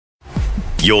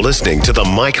You're listening to the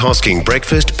Mike Hosking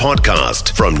Breakfast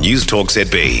Podcast from News Talk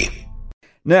ZB.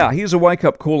 Now, here's a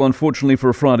wake-up call, unfortunately, for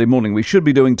a Friday morning. We should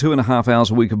be doing 2.5 hours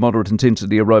a week of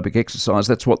moderate-intensity aerobic exercise.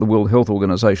 That's what the World Health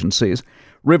Organization says.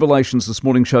 Revelations this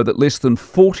morning show that less than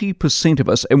 40% of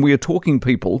us, and we are talking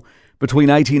people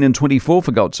between 18 and 24,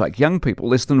 for God's sake, young people,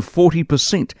 less than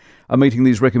 40% are meeting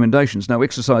these recommendations. Now,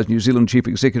 Exercise New Zealand Chief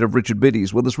Executive Richard Beddie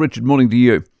is with us. Richard, morning to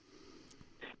you.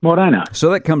 Morena.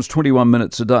 So that comes 21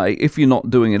 minutes a day. If you're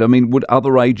not doing it, I mean, would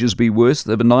other ages be worse?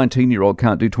 If a 19-year-old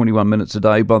can't do 21 minutes a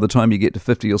day, by the time you get to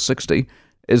 50 or 60,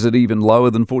 is it even lower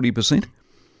than 40%?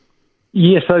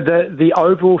 Yeah, so the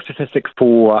overall statistic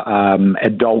for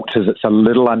adults is it's a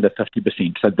little under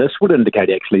 50%. So this would indicate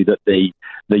actually that the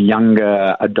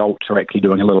younger adults are actually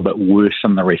doing a little bit worse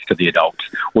than the rest of the adults,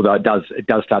 although it does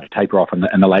start to taper off in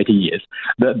the later years.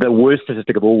 The worst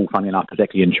statistic of all, funny enough, is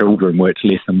actually in children, where it's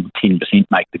less than 10%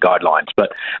 make the guidelines.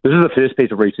 But this is the first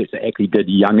piece of research that actually did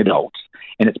young adults.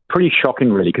 And it's pretty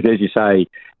shocking, really, because as you say,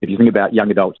 if you think about young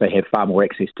adults, they have far more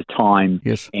access to time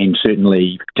and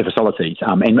certainly to facilities.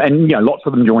 And you know, lots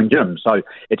of them join gyms. So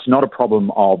it's not a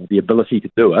problem of the ability to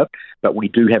do it, but we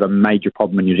do have a major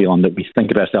problem in New Zealand that we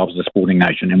think of ourselves as a sporting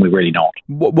nation, and we're really not.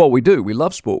 Well, we do. We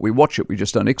love sport. We watch it. We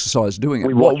just don't exercise doing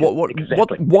it.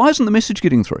 Exactly. Why isn't the message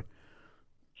getting through?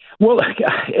 Well,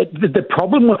 the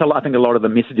problem with, I think, a lot of the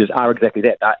messages are exactly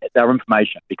that. They're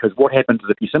information, because what happens is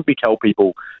if you simply tell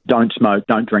people don't smoke,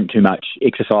 don't drink too much,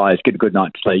 exercise, get a good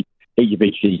night's sleep, eat your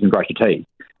veggies and brush your teeth.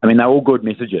 I mean, they're all good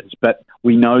messages, but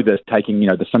we know this, taking,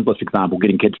 the simplest example,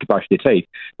 getting kids to brush their teeth,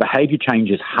 behaviour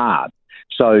change is hard.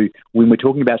 So when we're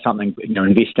talking about something,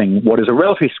 investing what is a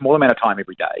relatively small amount of time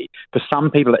every day, for some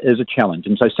people it is a challenge.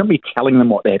 And so simply telling them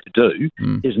what they have to do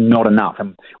is not enough.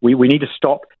 And we need to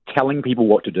stop telling people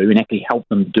what to do and actually help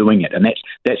them doing it. And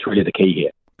that's really the key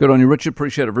here. Good on you, Richard.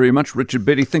 Appreciate it very much. Richard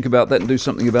Beddie, think about that and do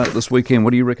something about it this weekend.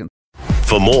 What do you reckon?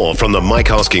 For more from the Mike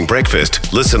Hosking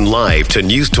Breakfast, listen live to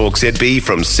News Talk ZB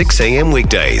from 6 a.m.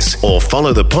 weekdays or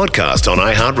follow the podcast on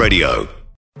iHeartRadio.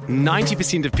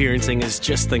 90% of parenting is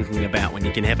just thinking about when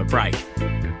you can have a break.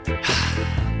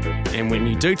 And when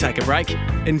you do take a break,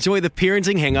 enjoy the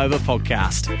Parenting Hangover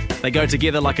podcast. They go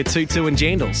together like a tutu and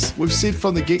jandals. We've said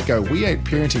from the get-go, we ain't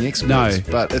parenting experts,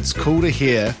 but it's cool to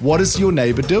hear, what is your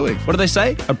neighbour doing? What do they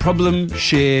say? A problem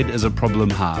shared is a problem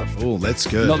halved. Oh, that's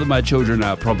good. Not that my children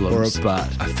are problems, but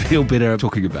I feel better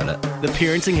talking about it. The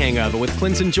Parenting Hangover with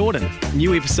Clinton Jordan.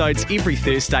 New episodes every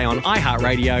Thursday on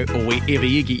iHeartRadio or wherever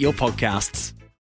you get your podcasts.